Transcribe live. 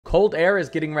Cold air is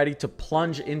getting ready to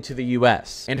plunge into the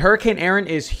US. And Hurricane Erin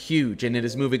is huge, and it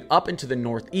is moving up into the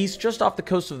northeast just off the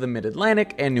coast of the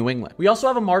mid-Atlantic and New England. We also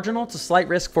have a marginal to slight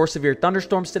risk for severe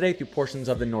thunderstorms today through portions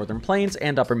of the northern plains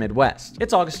and upper Midwest.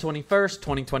 It's August 21st,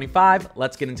 2025.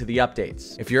 Let's get into the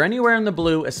updates. If you're anywhere in the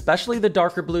blue, especially the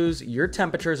darker blues, your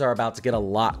temperatures are about to get a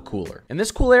lot cooler. And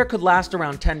this cool air could last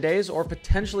around 10 days or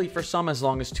potentially for some as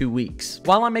long as 2 weeks.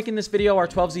 While I'm making this video, our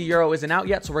 12Z Euro isn't out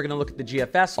yet, so we're going to look at the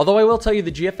GFS. Although I will tell you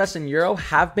the GFS and Euro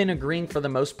have been agreeing for the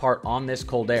most part on this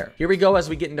cold air. Here we go. As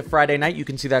we get into Friday night, you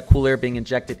can see that cool air being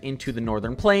injected into the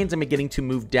northern plains and beginning to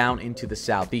move down into the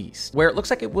southeast, where it looks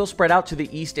like it will spread out to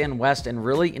the east and west and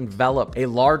really envelop a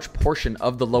large portion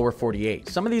of the lower 48.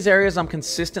 Some of these areas I'm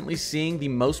consistently seeing the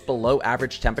most below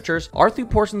average temperatures are through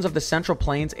portions of the central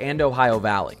plains and Ohio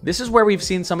Valley. This is where we've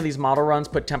seen some of these model runs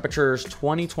put temperatures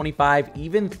 20, 25,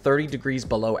 even 30 degrees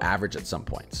below average at some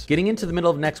points. Getting into the middle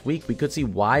of next week, we could see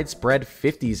widespread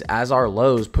 50s as our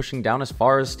lows, pushing down as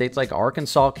far as states like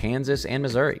Arkansas, Kansas, and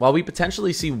Missouri, while we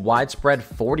potentially see widespread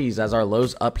 40s as our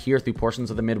lows up here through portions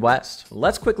of the Midwest.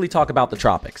 Let's quickly talk about the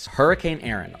tropics. Hurricane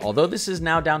Erin. Although this is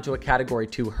now down to a category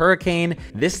 2 hurricane,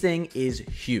 this thing is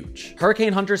huge.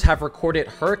 Hurricane hunters have recorded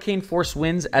hurricane force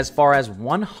winds as far as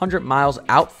 100 miles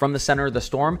out from the center of the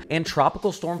storm, and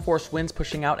tropical storm force winds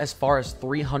pushing out as far as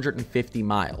 350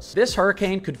 miles. This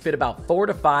hurricane could fit about 4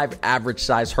 to 5 average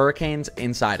size hurricanes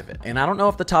inside of it. And I don't know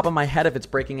off the top of my head if it's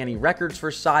breaking any records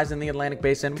for size in the Atlantic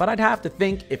basin, but I'd have to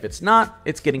think if it's not,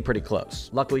 it's getting pretty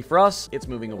close. Luckily for us, it's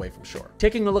moving away from shore.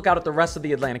 Taking a look out at the rest of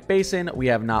the Atlantic basin, we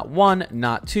have not 1,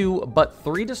 not 2, but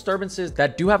 3 disturbances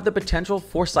that do have the potential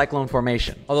for cyclone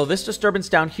formation. Although this disturbance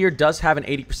down here does have an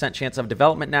 80% chance of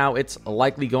development now, it's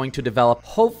likely going to develop.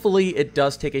 Hopefully it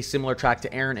does take a similar track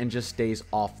to Erin and just stays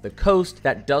off the coast.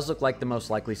 That does look like the most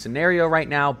likely scenario right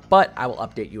now, but I will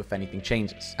update you if anything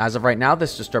changes. As of right now,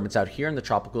 this disturbance out here in the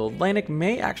tropical Atlantic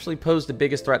may actually pose the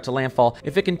biggest threat to landfall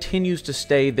if it continues to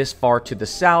stay this far to the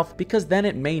south, because then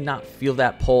it may not feel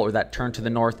that pull or that turn to the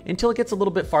north until it gets a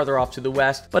little bit farther off to the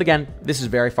west. But again, this is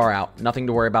very far out. Nothing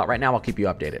to worry about right now. I'll keep you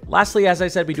updated. Lastly, as I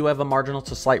said, we do have a marginal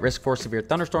to slight risk for severe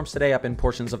thunderstorms today up in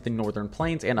portions of the northern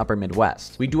plains and upper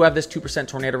Midwest. We do have this 2%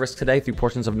 tornado risk today through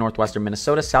portions of northwestern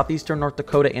Minnesota, southeastern North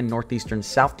Dakota, and northeastern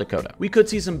South Dakota. We could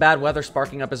see some bad weather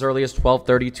sparking up as early as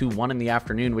 12:30 to 1 in the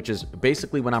afternoon, which is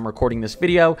basically when I'm recording this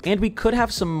video, and we could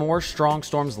have some more strong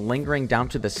storms lingering down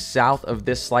to the south of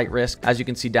this slight risk, as you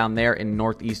can see down there in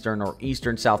northeastern or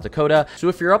eastern South Dakota. So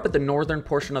if you're up at the northern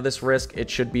portion of this risk, it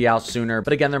should be out sooner,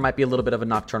 but again, there might be a little bit of a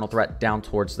nocturnal threat down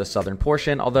towards the southern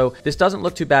portion. Although this doesn't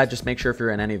look too bad, just make sure if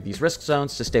you're in any of these risk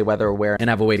zones to stay weather aware and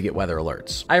have a way to get weather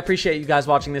alerts. I appreciate you guys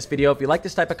watching this video. If you like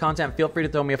this type of content, feel free to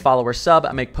throw me a follow or sub.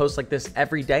 I make posts like this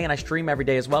every day, and I stream every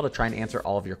day as well to try and answer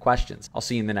all of your questions. I'll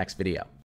see you in the next video.